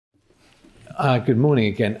Good morning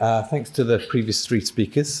again. Thanks to the previous three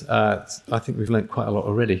speakers. I think we've learned quite a lot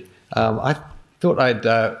already. I thought I'd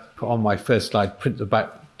put on my first slide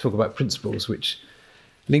talk about principles, which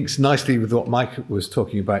links nicely with what Mike was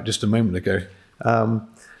talking about just a moment ago.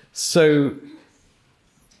 So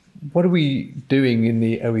what are we doing in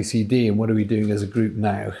the OECD and what are we doing as a group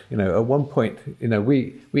now? At one point,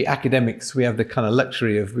 we academics, we have the kind of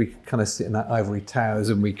luxury of we kind of sit in our ivory towers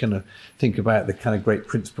and we kind of think about the kind of great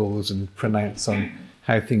principles and pronounce on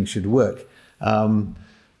how things should work.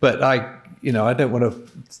 But I don't want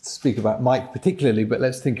to speak about Mike particularly, but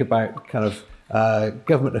let's think about kind of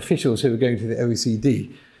government officials who are going to the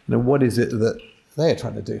OECD. What is it that they are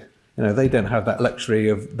trying to do? They don't have that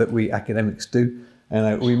luxury that we academics do.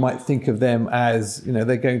 And we might think of them as,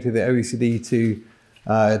 they're going to the OECD to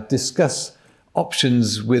discuss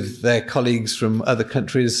options with their colleagues from other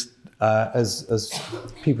countries. As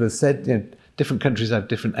people have said, different countries have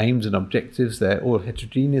different aims and objectives. They're all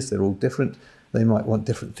heterogeneous. They're all different. They might want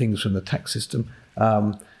different things from the tax system.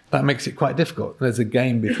 That makes it quite difficult. There's a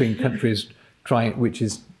game between countries which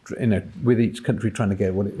is, with each country trying to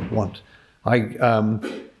get what it would want.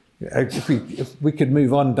 If we could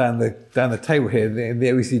move on down the table here, the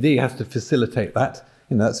OECD has to facilitate that.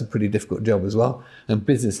 That's a pretty difficult job as well. And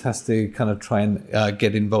business has to kind of try and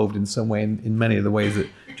get involved in some way in many of the ways that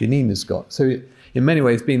Janine has got. So in many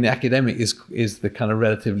ways, being the academic is the kind of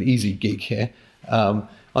relatively easy gig here. On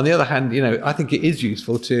the other hand, I think it is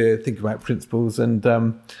useful to think about principles, and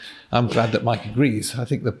I'm glad that Mike agrees. I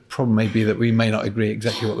think the problem may be that we may not agree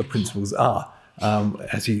exactly what the principles are.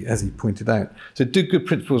 As he pointed out. So do good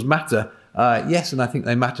principles matter? Yes, and I think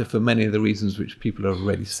they matter for many of the reasons which people have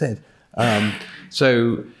already said.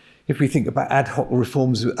 So if we think about ad hoc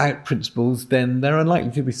reforms without principles, then they're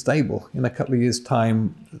unlikely to be stable. In a couple of years'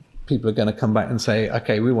 time, people are going to come back and say,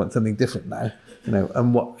 okay, we want something different now.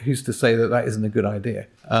 And who's to say that isn't a good idea?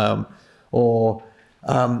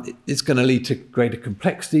 It's going to lead to greater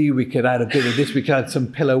complexity. We could add a bit of this. We could add some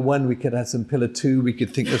pillar 1. We could add some pillar 2. We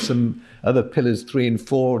could think of some other pillars 3 and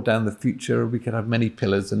 4 down the future. We could have many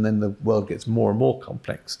pillars, and then the world gets more and more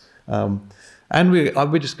complex. And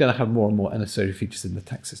we're just going to have more and more unnecessary features in the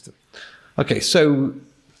tax system. Okay, so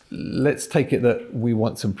let's take it that we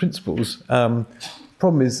want some principles.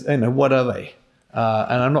 Problem is, what are they?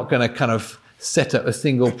 And I'm not going to kind of set up a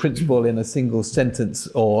single principle in a single sentence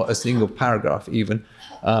or a single paragraph even.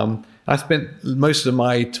 I spent most of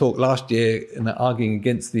my talk last year arguing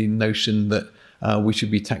against the notion that we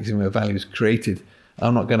should be taxing where value is created.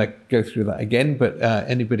 I'm not going to go through that again, but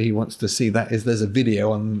anybody who wants to see that, there's a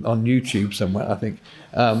video on YouTube somewhere, I think.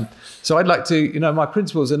 So I'd like to, my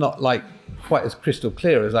principles are not like quite as crystal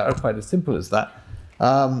clear as that, or quite as simple as that.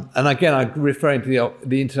 And again, I'm referring to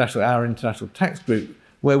our international tax group,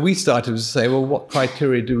 where we started to say, well, what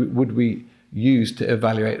criteria would we use to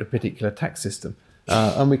evaluate a particular tax system?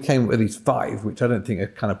 And we came up with these 5, which I don't think are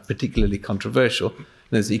kind of particularly controversial.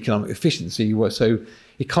 There's economic efficiency. So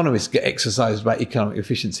economists get exercised about economic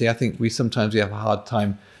efficiency. I think we sometimes have a hard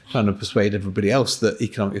time trying to persuade everybody else that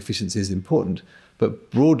economic efficiency is important.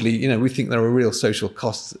 But broadly, we think there are real social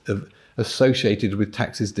costs associated with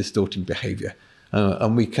taxes distorting behavior.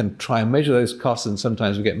 And we can try and measure those costs, and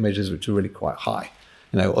sometimes we get measures which are really quite high.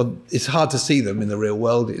 It's hard to see them in the real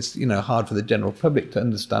world. It's hard for the general public to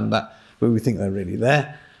understand that, but we think they're really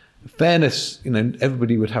there. Fairness,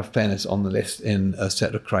 everybody would have fairness on the list in a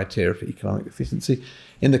set of criteria for economic efficiency.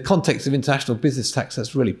 In the context of international business tax,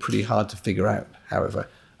 that's really pretty hard to figure out, however.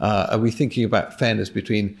 Are we thinking about fairness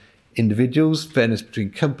between individuals, fairness between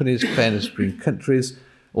companies, fairness between countries?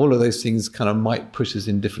 All of those things kind of might push us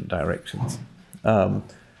in different directions.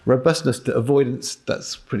 Robustness to avoidance,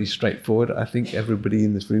 that's pretty straightforward. I think everybody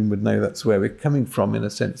in this room would know that's where we're coming from. In a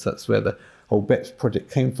sense, that's where the whole BEPS project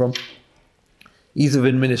came from. Ease of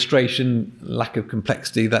administration, lack of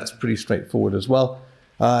complexity, that's pretty straightforward as well.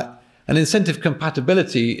 And incentive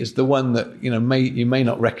compatibility is the one that you may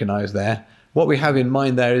not recognize there. What we have in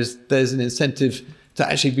mind there is there's an incentive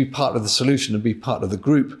to actually be part of the solution and be part of the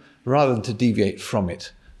group rather than to deviate from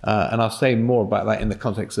it. And I'll say more about that in the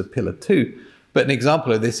context of Pillar 2. But an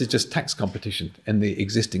example of this is just tax competition in the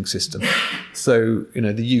existing system. So,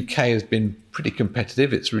 the UK has been pretty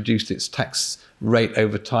competitive. It's reduced its tax rate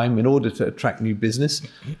over time in order to attract new business.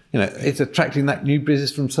 It's attracting that new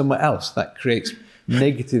business from somewhere else. That creates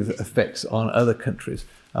negative effects on other countries.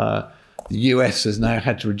 The US has now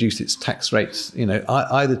had to reduce its tax rates,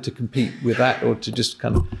 either to compete with that or to just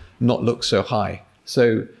kind of not look so high.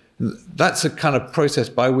 So that's a kind of process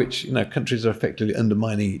by which, countries are effectively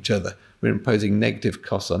undermining each other. We're imposing negative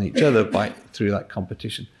costs on each other through that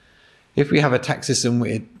competition. If we have a tax system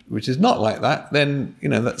which is not like that, then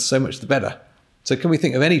that's so much the better. So can we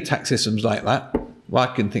think of any tax systems like that? Well,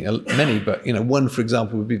 I can think of many, but one, for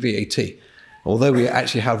example, would be VAT. Although we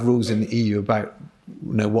actually have rules in the EU about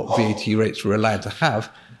what VAT rates we're allowed to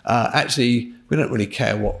have, actually we don't really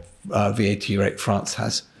care what VAT rate France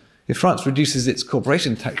has. If France reduces its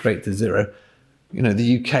corporation tax rate to 0,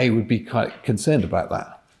 the UK would be quite concerned about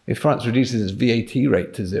that. If France reduces its VAT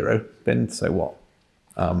rate to 0, then so what?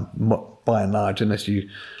 By and large, unless you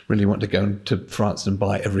really want to go to France and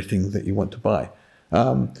buy everything that you want to buy.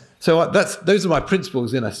 So those are my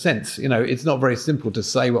principles in a sense. It's not very simple to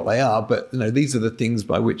say what they are, but these are the things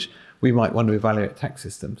by which we might want to evaluate tax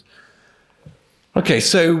systems. Okay,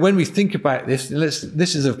 so when we think about this,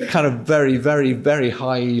 this is a kind of very, very, very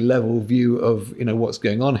high level view of what's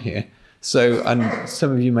going on here. So, and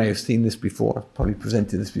some of you may have seen this before, I've probably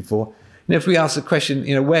presented this before. If we ask the question,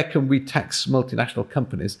 where can we tax multinational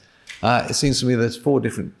companies? It seems to me there's 4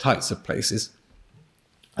 different types of places,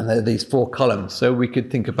 and there are these 4 columns. So we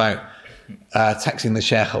could think about taxing the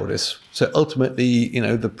shareholders. So ultimately,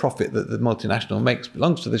 the profit that the multinational makes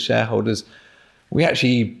belongs to the shareholders. We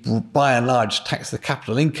actually, by and large, tax the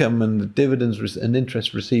capital income and the dividends and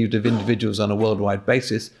interest received of individuals on a worldwide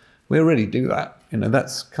basis. We already do that.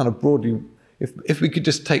 That's kind of broadly, if we could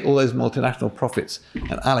just take all those multinational profits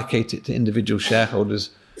and allocate it to individual shareholders,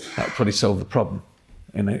 that would probably solve the problem.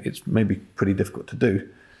 It's maybe pretty difficult to do.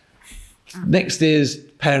 Next is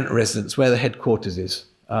parent residence, where the headquarters is.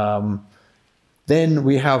 Then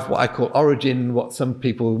we have what I call origin, what some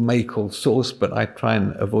people may call source, but I try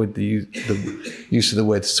and avoid the use of the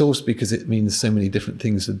word source because it means so many different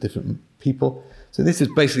things to different people. So this is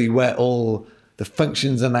basically where all the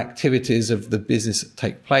functions and activities of the business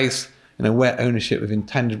take place, where ownership of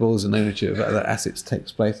intangibles and ownership of other assets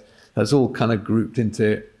takes place. That's all kind of grouped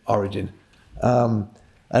into origin.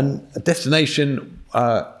 And a destination,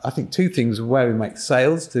 I think 2 things: where we make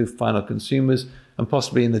sales to final consumers, and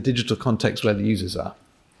possibly in the digital context where the users are.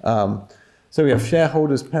 So we have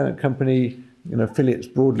shareholders, parent company, affiliates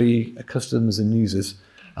broadly, customers and users.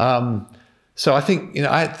 So I think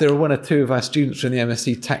there are 1 or 2 of our students from the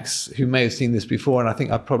MSc Tax who may have seen this before, and I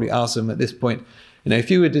think I'd probably ask them at this point,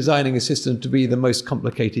 if you were designing a system to be the most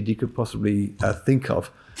complicated you could possibly think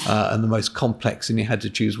of, and the most complex, and you had to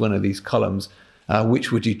choose one of these columns,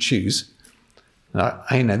 which would you choose?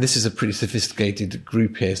 I know this is a pretty sophisticated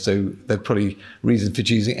group here, so there are probably reasons for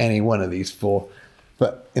choosing any one of these 4.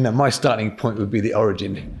 But my starting point would be the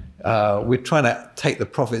origin. We're trying to take the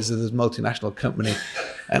profits of this multinational company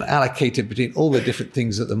and allocate it between all the different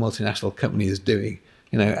things that the multinational company is doing.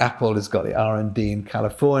 Apple has got the R&D in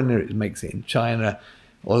California, it makes it in China.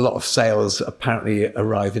 A lot of sales apparently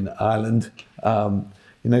arrive in Ireland.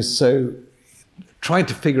 So trying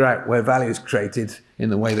to figure out where value is created in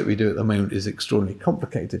the way that we do at the moment is extraordinarily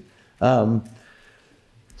complicated.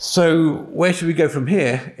 So where should we go from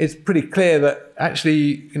here? It's pretty clear that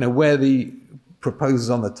actually, where the proposals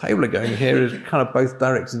on the table are going here is kind of both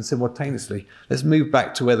directions simultaneously. Let's move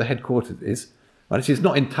back to where the headquarters is. Actually, it's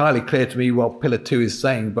not entirely clear to me what Pillar 2 is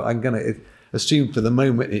saying, but I'm going to assume for the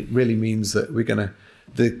moment it really means that we're going to,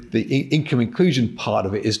 the income inclusion part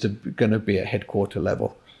of it is going to be at headquarter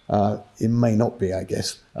level. It may not be, I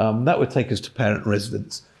guess. That would take us to parent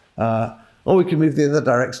residence. Or we can move the other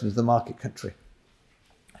direction as the market country.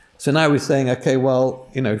 So now we're saying, okay, well,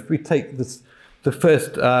 if we take the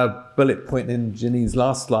first bullet point in Janine's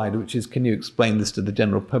last slide, which is, can you explain this to the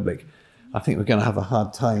general public? I think we're going to have a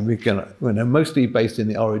hard time. We're mostly based in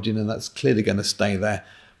the origin, and that's clearly going to stay there.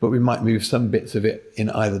 But we might move some bits of it in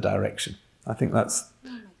either direction. I think that's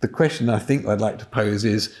the question I think I'd like to pose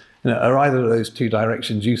is, are either of those 2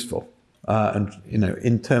 directions useful? And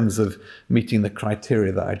in terms of meeting the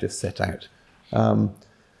criteria that I just set out.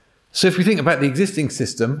 So if we think about the existing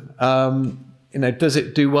system, does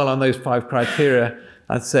it do well on those 5 criteria?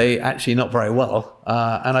 I'd say actually not very well.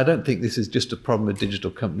 And I don't think this is just a problem with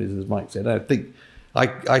digital companies, as Mike said. I think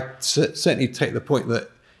I certainly take the point that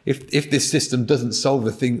if this system doesn't solve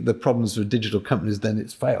the problems for digital companies, then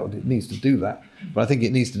it's failed. It needs to do that. But I think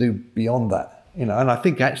it needs to do beyond that. And I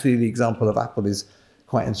think actually the example of Apple is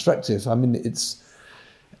quite instructive. I mean,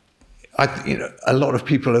 a lot of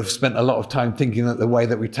people have spent a lot of time thinking that the way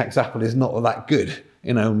that we tax Apple is not that good.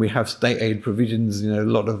 And we have state aid provisions. A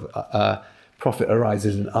lot of profit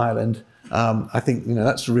arises in Ireland. I think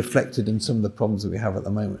that's reflected in some of the problems that we have at the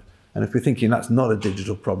moment. And if we're thinking that's not a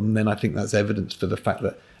digital problem, then I think that's evidence for the fact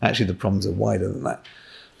that actually the problems are wider than that.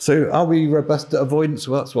 So are we robust to avoidance?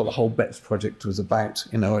 Well, that's what the whole BEPS project was about.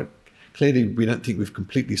 Clearly, we don't think we've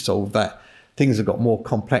completely solved that. Things have got more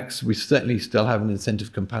complex. We certainly still have an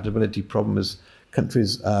incentive compatibility problem as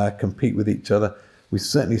countries compete with each other. We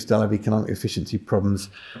certainly still have economic efficiency problems.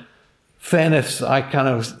 Fairness, I kind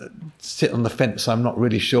of sit on the fence. I'm not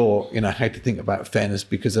really sure, how to think about fairness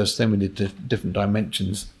because there's so many different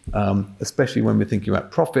dimensions, especially when we're thinking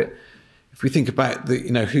about profit. If we think about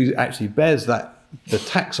who actually bears the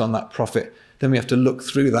tax on that profit, then we have to look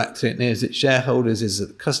through that. Is it shareholders? Is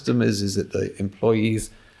it customers? Is it the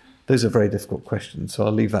employees? Those are very difficult questions. So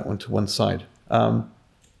I'll leave that one to one side.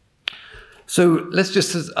 So let's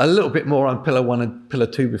just a little bit more on Pillar 1 and Pillar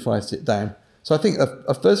 2 before I sit down. So I think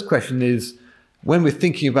a first question is, when we're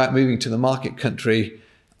thinking about moving to the market country,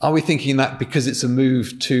 are we thinking that because it's a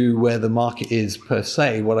move to where the market is per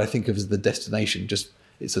se, what I think of as the destination, just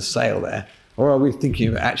it's a sale there? Or are we thinking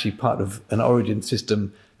of actually part of an origin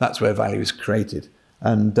system, that's where value is created?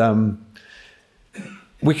 And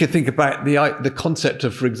we could think about the concept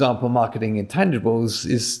of, for example, marketing intangibles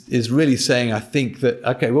is really saying, I think that,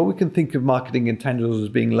 okay, well, we can think of marketing intangibles as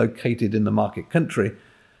being located in the market country,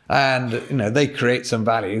 and they create some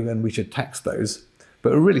value and we should tax those.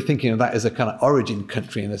 But we're really thinking of that as a kind of origin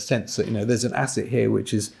country, in a sense that there's an asset here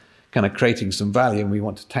which is kind of creating some value and we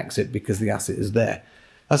want to tax it because the asset is there.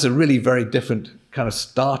 That's a really very different kind of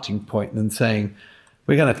starting point than saying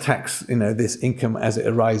we're going to tax this income as it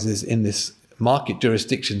arises in this market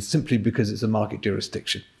jurisdiction simply because it's a market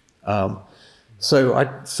jurisdiction. So I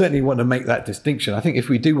certainly want to make that distinction. I think if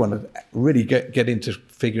we do want to really get into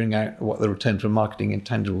figuring out what the return from marketing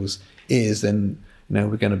intangibles is, then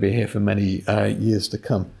we're going to be here for many years to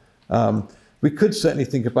come. We could certainly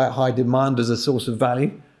think about high demand as a source of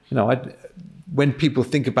value. When people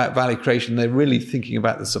think about value creation, they're really thinking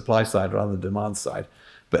about the supply side rather than the demand side.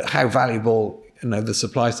 But how valuable the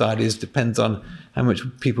supply side is depends on how much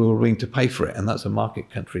people are willing to pay for it, and that's a market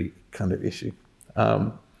country kind of issue.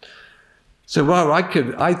 So while I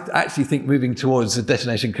actually think moving towards a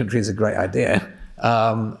destination country is a great idea,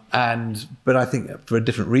 but I think for a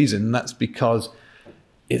different reason. That's because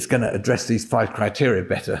it's going to address these 5 criteria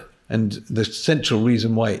better, and the central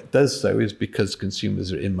reason why it does so is because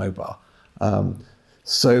consumers are immobile.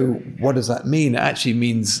 So what does that mean? It actually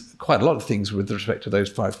means quite a lot of things with respect to those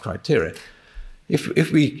 5 criteria.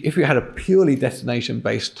 If we had a purely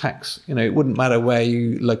destination-based tax, it wouldn't matter where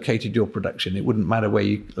you located your production. It wouldn't matter where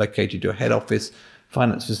you located your head office,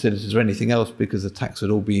 finance facilities, or anything else, because the tax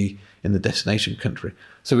would all be in the destination country.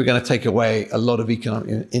 So we're going to take away a lot of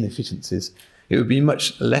economic inefficiencies. It would be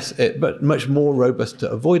much less, but much more robust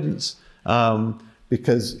to avoidance,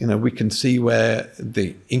 because we can see where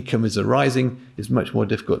the income is arising. It's much more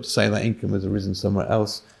difficult to say that income has arisen somewhere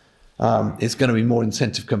else. It's going to be more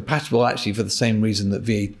incentive compatible, actually, for the same reason that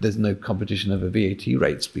there's no competition over VAT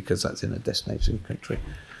rates, because that's in a destination country.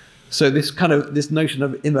 So this notion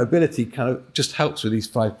of immobility kind of just helps with these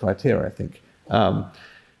 5 criteria, I think.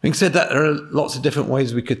 Having said that, there are lots of different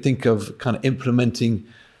ways we could think of kind of implementing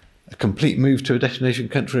a complete move to a destination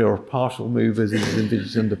country or a partial move as is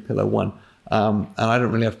envisaged under Pillar 1. And I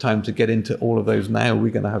don't really have time to get into all of those now. We're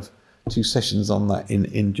going to have 2 sessions on that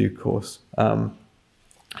in due course.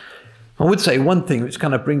 I would say one thing which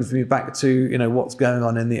kind of brings me back to what's going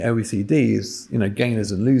on in the OECD is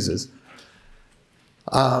gainers and losers.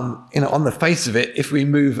 On the face of it, if we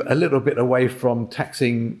move a little bit away from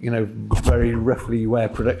taxing very roughly where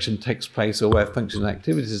production takes place or where functional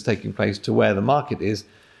activities is taking place to where the market is,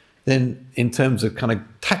 then in terms of kind of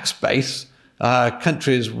tax base,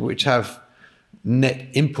 countries which have net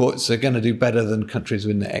imports are going to do better than countries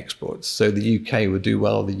with net exports. So the UK would do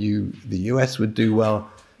well, the US would do well,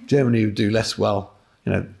 Germany would do less well.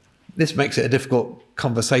 This makes it a difficult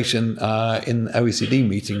conversation in OECD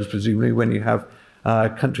meetings, presumably, when you have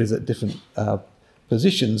countries at different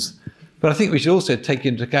positions. But I think we should also take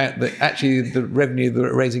into account that actually the revenue that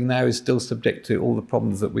we're raising now is still subject to all the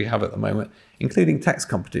problems that we have at the moment, including tax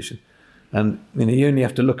competition. And you only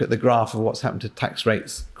have to look at the graph of what's happened to tax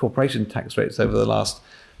rates, corporation tax rates over the last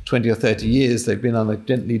 20 or 30 years. They've been on a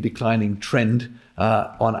gently declining trend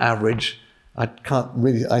on average.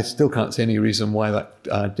 I still can't see any reason why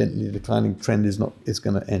that gently declining trend is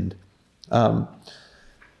going to end.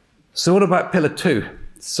 So what about Pillar 2?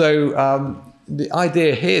 So the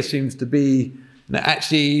idea here seems to be that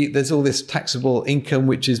actually there's all this taxable income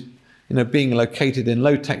which is being located in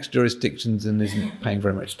low tax jurisdictions and isn't paying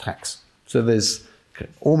very much tax. So there's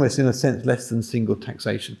almost, in a sense, less than single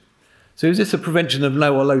taxation. So is this a prevention of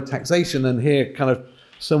no or low taxation? And here, kind of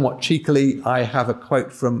somewhat cheekily, I have a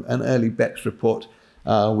quote from an early BEPS report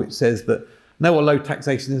which says that no or low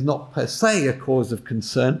taxation is not per se a cause of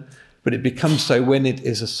concern, but it becomes so when it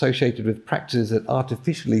is associated with practices that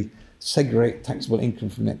artificially segregate taxable income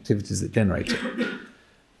from the activities that generate it.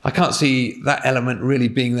 I can't see that element really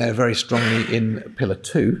being there very strongly in Pillar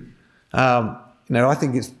 2. I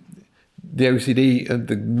think the OECD,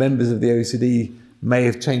 the members of the OECD may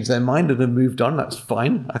have changed their mind and have moved on. That's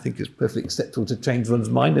fine. I think it's perfectly acceptable to change one's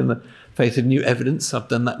mind in the face of new evidence. I've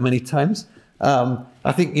done that many times.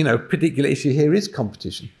 I think, a particular issue here is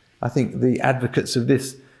competition. I think the advocates of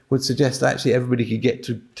this would suggest that actually everybody could get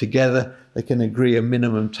together. They can agree a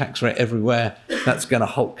minimum tax rate everywhere. That's going to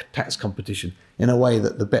halt tax competition in a way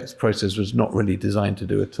that the BEPS process was not really designed to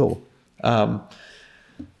do at all.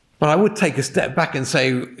 But I would take a step back and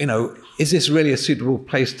say, is this really a suitable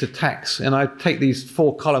place to tax? And I take these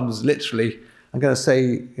 4 columns literally. I'm going to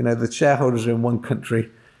say, the shareholders are in one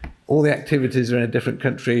country, all the activities are in a different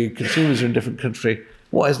country, consumers are in a different country.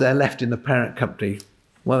 What is there left in the parent company?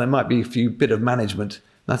 Well, there might be a few bit of management.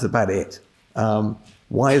 That's about it.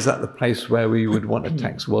 Why is that the place where we would want to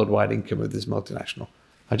tax worldwide income of this multinational?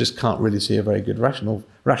 I just can't really see a very good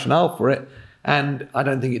rationale for it. And I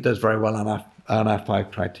don't think it does very well on our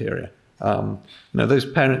 5 criteria. Those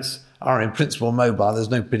parents are in principle mobile. There's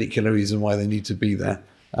no particular reason why they need to be there.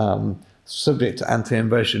 Subject to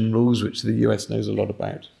anti-inversion rules, which the US knows a lot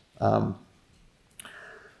about.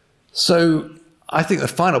 So I think the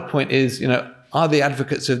final point is, are the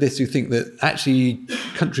advocates of this who think that actually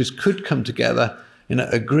countries could come together,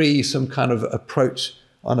 agree some kind of approach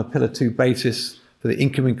on a Pillar 2 basis for the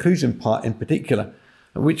income inclusion part in particular,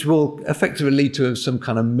 which will effectively lead to some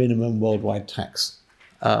kind of minimum worldwide tax.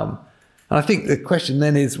 And I think the question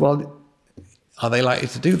then is, well, are they likely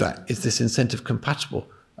to do that? Is this incentive compatible?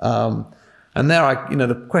 And there,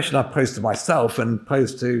 the question I posed to myself and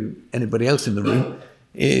posed to anybody else in the room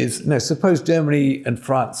is, suppose Germany and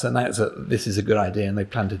France announce that this is a good idea and they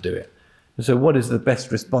plan to do it. And so what is the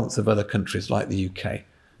best response of other countries like the UK?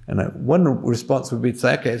 And one response would be to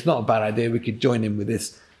say, okay, it's not a bad idea, we could join in with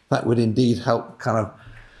this. That would indeed help kind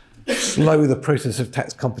of slow the process of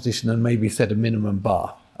tax competition and maybe set a minimum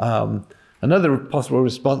bar. Another possible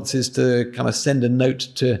response is to kind of send a note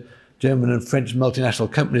to German and French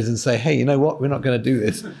multinational companies and say, hey, you know what, we're not going to do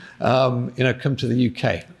this. Come to the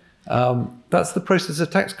UK. That's the process of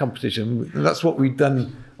tax competition. That's what we've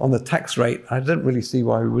done on the tax rate. I don't really see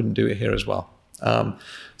why we wouldn't do it here as well.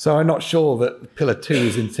 So I'm not sure that Pillar 2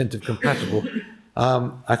 is incentive compatible.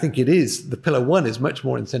 I think it is. The Pillar 1 is much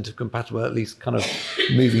more incentive compatible, at least kind of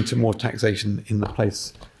moving to more taxation in the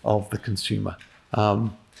place of the consumer.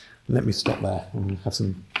 Let me stop there and have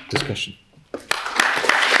some discussion.